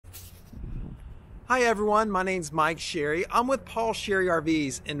Hi everyone, my name's Mike Sherry. I'm with Paul Sherry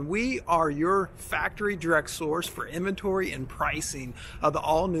RVs, and we are your factory direct source for inventory and pricing of the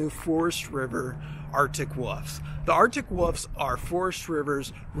all-new Forest River Arctic Wolfs. The Arctic Wolfs are Forest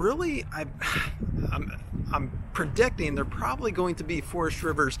River's really, I'm predicting they're probably going to be Forest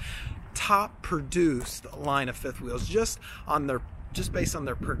River's top produced line of fifth wheels just based on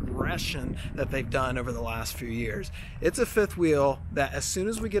their progression that they've done over the last few years. It's a fifth wheel that as soon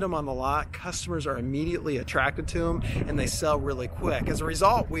as we get them on the lot, customers are immediately attracted to them and they sell really quick. As a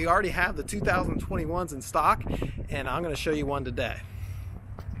result, we already have the 2021s in stock, and I'm going to show you one today.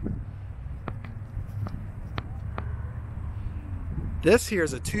 This here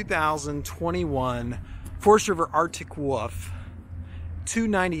is a 2021 Forest River Arctic Wolf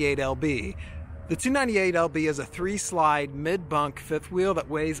 298 LB. The 298 LB is a 3-slide mid-bunk fifth wheel that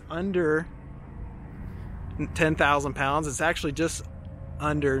weighs under 10,000 pounds. It's actually just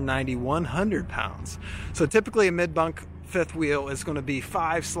under 9,100 pounds. So typically a mid-bunk fifth wheel is going to be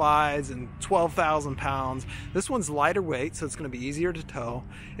 5 slides and 12,000 pounds. This one's lighter weight, so it's going to be easier to tow.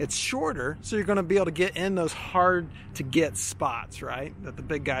 It's shorter, so you're going to be able to get in those hard to get spots, right? That the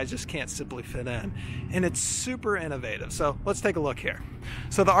big guys just can't simply fit in. And it's super innovative. So let's take a look here.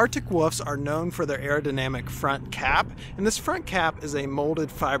 So the Arctic Wolfs are known for their aerodynamic front cap, and this front cap is a molded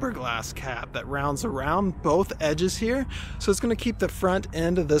fiberglass cap that rounds around both edges here. So it's going to keep the front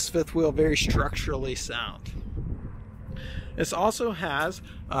end of this fifth wheel very structurally sound. This also has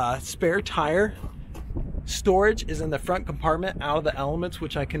spare tire storage is in the front compartment out of the elements,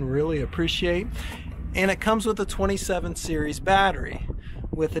 which I can really appreciate. And it comes with a 27 series battery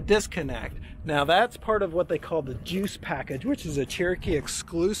with a disconnect. Now that's part of what they call the juice package, which is a Cherokee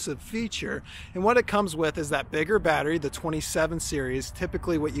exclusive feature. And what it comes with is that bigger battery, the 27 series.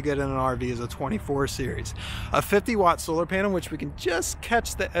 Typically what you get in an RV is a 24 series. A 50-watt solar panel, which we can just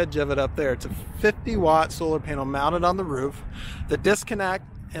catch the edge of it up there. It's a 50-watt solar panel mounted on the roof. The disconnect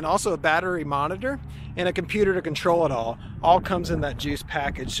and also a battery monitor and a computer to control it all comes in that juice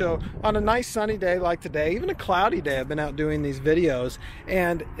package. So on a nice sunny day like today, even a cloudy day, I've been out doing these videos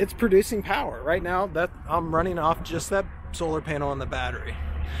and it's producing power. Right now that I'm running off just that solar panel and the battery.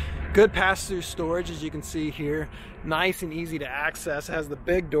 Good pass-through storage, as you can see here. Nice and easy to access. It has the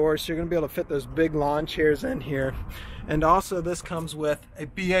big doors, so you're going to be able to fit those big lawn chairs in here. And also this comes with a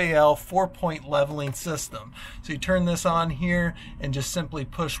BAL 4-point leveling system. So you turn this on here and just simply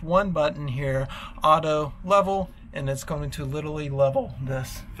push one button here, auto level, and it's going to literally level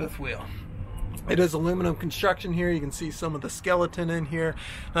this fifth wheel. It is aluminum construction here. You can see some of the skeleton in here.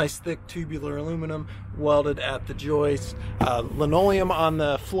 Nice thick tubular aluminum welded at the joist. Linoleum on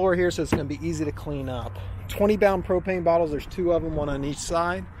the floor here, so it's going to be easy to clean up. 20-pound propane bottles. There's 2 of them, one on each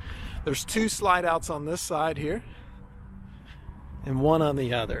side. There's 2 slide outs on this side here and 1 on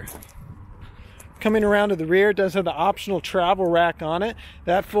the other. Coming around to the rear, it does have the optional travel rack on it.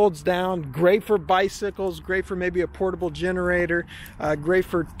 That folds down, great for bicycles, great for maybe a portable generator, great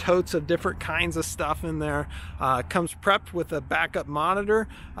for totes of different kinds of stuff in there. Comes prepped with a backup monitor,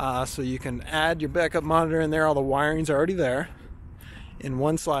 so you can add your backup monitor in there. All the wiring's already there. In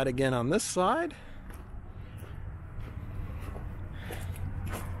 1 slide again on this side.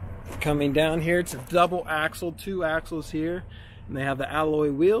 Coming down here, it's a double axle, 2 axles here, and they have the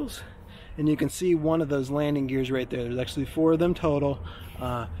alloy wheels. And you can see one of those landing gears right there. There's actually 4 of them total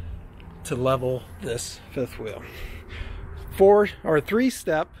to level this fifth wheel.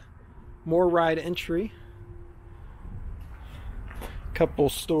 3-step more ride entry. Couple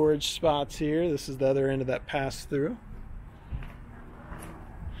storage spots here. This is the other end of that pass through.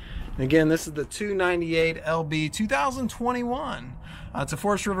 Again, this is the 298 LB 2021. It's a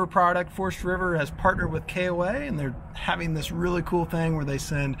Forest River product. Forest River has partnered with KOA, and they're having this really cool thing where they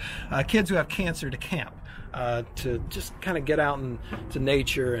send kids who have cancer to camp to just kind of get out into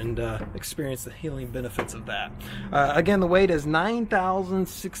nature and experience the healing benefits of that. Again, the weight is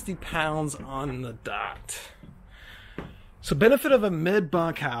 9,060 pounds on the dot. So benefit of a mid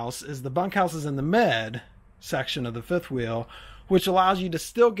bunkhouse is the bunkhouse is in the mid section of the fifth wheel, which allows you to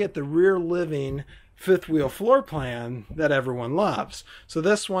still get the rear living fifth wheel floor plan that everyone loves. So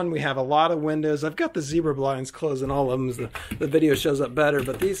this one, we have a lot of windows. I've got the zebra blinds closed in all of them. The video shows up better,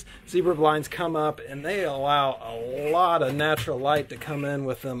 but these zebra blinds come up and they allow a lot of natural light to come in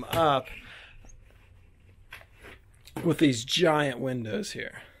with them up with these giant windows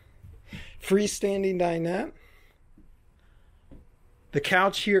here. Freestanding dinette. The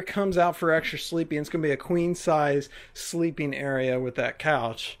couch here comes out for extra sleeping. It's going to be a queen size sleeping area with that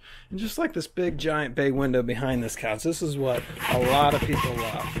couch. And just like this big giant bay window behind this couch, this is what a lot of people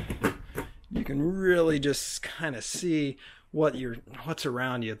love. You can really just kind of see what's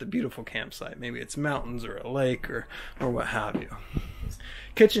around you at the beautiful campsite. Maybe it's mountains or a lake or what have you.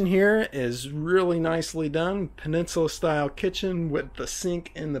 Kitchen here is really nicely done. Peninsula style kitchen with the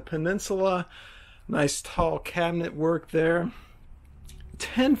sink in the peninsula. Nice tall cabinet work there.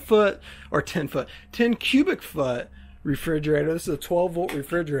 10 cubic foot refrigerator. This is a 12-volt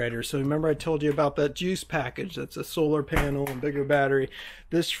refrigerator. So remember I told you about that juice package. That's a solar panel and bigger battery.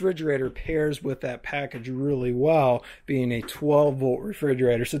 This refrigerator pairs with that package really well, being a 12-volt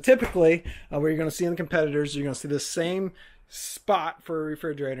refrigerator. So typically, what you're going to see in the competitors, you're going to see the same spot for a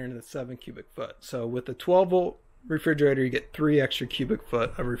refrigerator in the 7 cubic foot. So with the 12-volt refrigerator, you get 3 extra cubic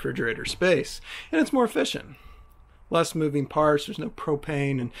foot of refrigerator space. And it's more efficient. Less moving parts, there's no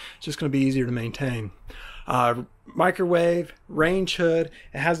propane, and it's just going to be easier to maintain. Microwave, range hood,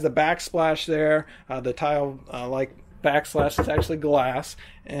 it has the backsplash there, the tile like backslash is actually glass,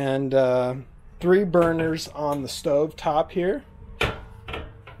 and 3 burners on the stove top here,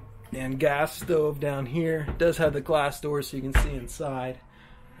 and gas stove down here. It does have the glass door so you can see inside.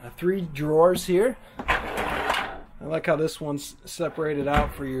 3 drawers here. I like how this one's separated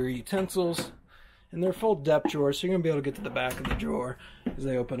out for your utensils. And they're full depth drawers, so you're going to be able to get to the back of the drawer as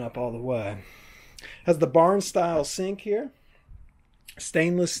they open up all the way. Has the barn style sink here.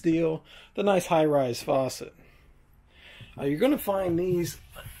 Stainless steel. The nice high-rise faucet. You're going to find these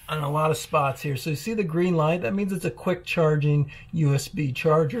on a lot of spots here. So you see the green light? That means it's a quick charging USB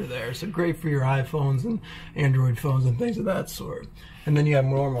charger there. So great for your iPhones and Android phones and things of that sort. And then you have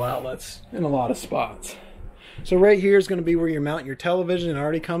normal outlets in a lot of spots. So right here is going to be where you mount your television. It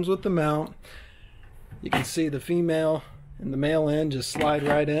already comes with the mount. You can see the female and the male end just slide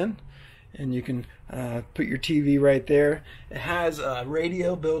right in, and you can put your TV right there. It has a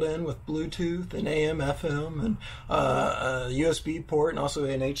radio built in with Bluetooth and AM, FM, and a USB port, and also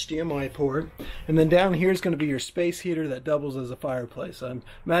an HDMI port. And then down here is going to be your space heater that doubles as a fireplace. I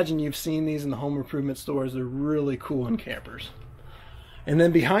imagine you've seen these in the home improvement stores. They're really cool in campers. And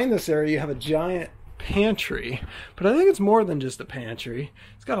then behind this area you have a giant pantry, but I think it's more than just a pantry.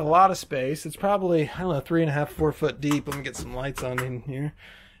 It's got a lot of space. It's probably, I don't know, 3.5, 4 foot deep. Let me get some lights on in here.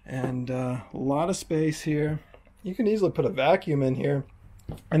 And a lot of space here. You can easily put a vacuum in here.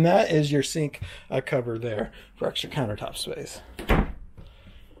 And that is your sink cover there for extra countertop space.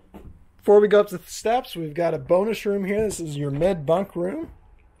 Before we go up the steps, we've got a bonus room here. This is your mid-bunk room.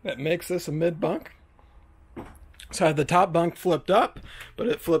 That makes this a mid-bunk. So I have the top bunk flipped up, but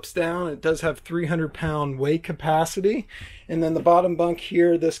it flips down. It does have 300-pound weight capacity. And then the bottom bunk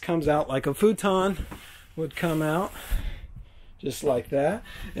here, this comes out like a futon would come out, just like that.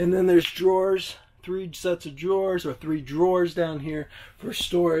 And then there's drawers, 3 sets of drawers, or 3 drawers down here for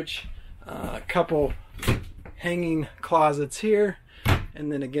storage. A couple hanging closets here.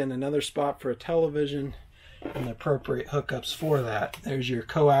 And then again, another spot for a television and the appropriate hookups for that. There's your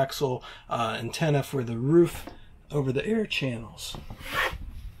coaxial antenna for the roof over the air channels.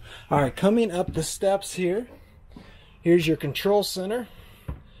 Alright, coming up the steps here, here's your control center.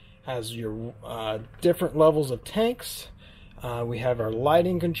 Has your different levels of tanks. We have our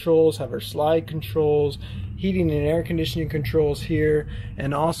lighting controls, have our slide controls, heating and air conditioning controls here,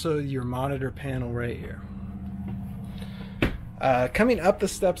 and also your monitor panel right here. Coming up the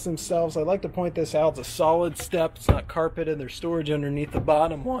steps themselves, I'd like to point this out. It's a solid step. It's not carpeted. There's storage underneath the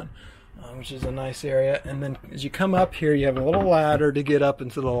bottom one, which is a nice area. And then as you come up here, you have a little ladder to get up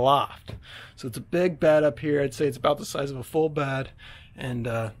into the loft. So it's a big bed up here. I'd say it's about the size of a full bed. And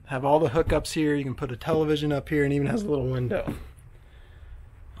have all the hookups here. You can put a television up here, and even has a little window.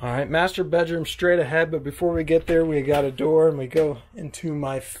 Alright, master bedroom straight ahead. But before we get there, we got a door, and we go into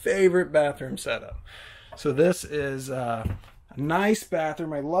my favorite bathroom setup. So this is a nice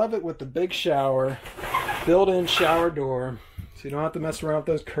bathroom. I love it with the big shower, built-in shower door, so you don't have to mess around with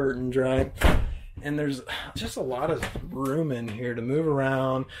those curtains, right? And there's just a lot of room in here to move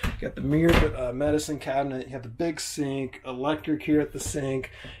around. You got the mirrored medicine cabinet. You have the big sink, electric here at the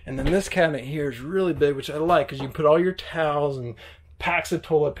sink. And then this cabinet here is really big, which I like, because you can put all your towels and packs of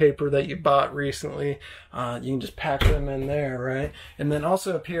toilet paper that you bought recently. You can just pack them in there, right? And then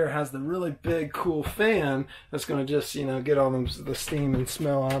also up here has the really big, cool fan that's going to just, you know, get all the steam and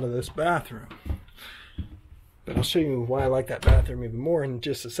smell out of this bathroom. But I'll show you why I like that bathroom even more in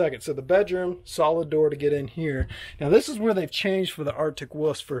just a second. So the bedroom, solid door to get in here. Now this is where they've changed for the Arctic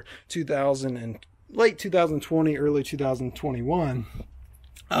Wolves for late 2020, early 2021.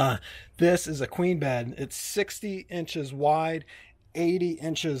 This is a queen bed. It's 60 inches wide. 80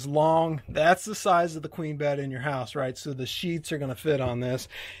 inches long. That's the size of the queen bed in your house, right? So the sheets are going to fit on this.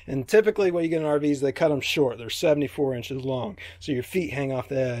 And typically what you get in RVs, they cut them short. They're 74 inches long. So your feet hang off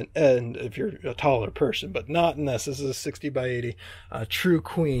the end if you're a taller person, but not in this. This is a 60 by 80 true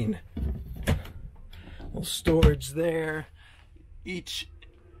queen. Little storage there. Each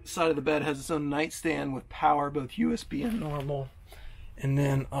side of the bed has its own nightstand with power, both USB and normal. And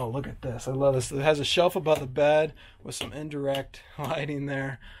then, oh, look at this. I love this. It has a shelf above the bed with some indirect lighting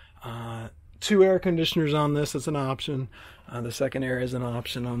there. 2 air conditioners on this. It's an option. The second air is an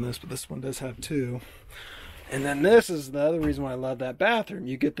option on this, but this one does have 2. And then this is the other reason why I love that bathroom.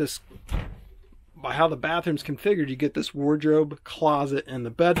 You get this, by how the bathroom's configured, you get this wardrobe closet in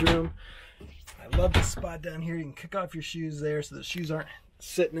the bedroom. I love this spot down here. You can kick off your shoes there so the shoes aren't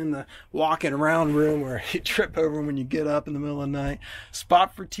sitting in the walking around room where you trip over them when you get up in the middle of the night.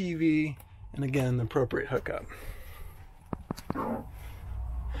 Spot for TV, and again, the appropriate hookup.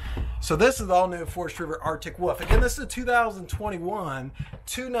 So this is the all new Forest River Arctic Wolf. Again, this is a 2021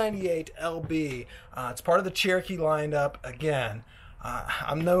 298 LB. It's part of the Cherokee lineup. Again,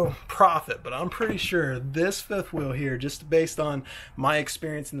 I'm no prophet, but I'm pretty sure this fifth wheel here, just based on my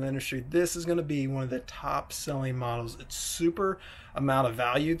experience in the industry, this is going to be one of the top selling models. It's super amount of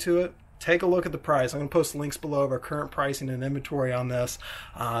value to it. Take a look at the price. I'm going to post links below of our current pricing and inventory on this.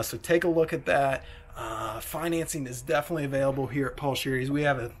 So take a look at that. Financing is definitely available here at Paul Sherry's. We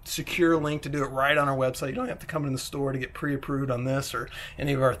have a secure link to do it right on our website. You don't have to come in the store to get pre-approved on this or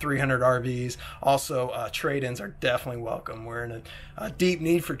any of our 300 RVs. Also, trade-ins are definitely welcome. We're in a deep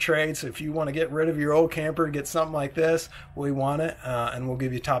need for trade, so if you want to get rid of your old camper and get something like this, we want it, and we'll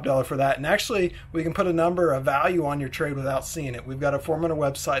give you top dollar for that. And actually, we can put a number, a value on your trade without seeing it. We've got a form on our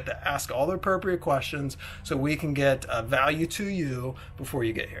website that asks all the appropriate questions so we can get a value to you before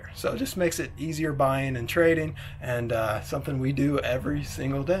you get here. So it just makes it easier buying and trading, and something we do every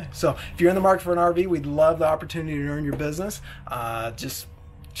single day. So if you're in the market for an RV, we'd love the opportunity to earn your business. Just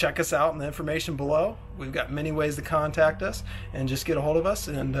check us out in the information below. We've got many ways to contact us, and just get a hold of us,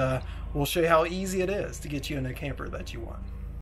 and we'll show you how easy it is to get you in a camper that you want.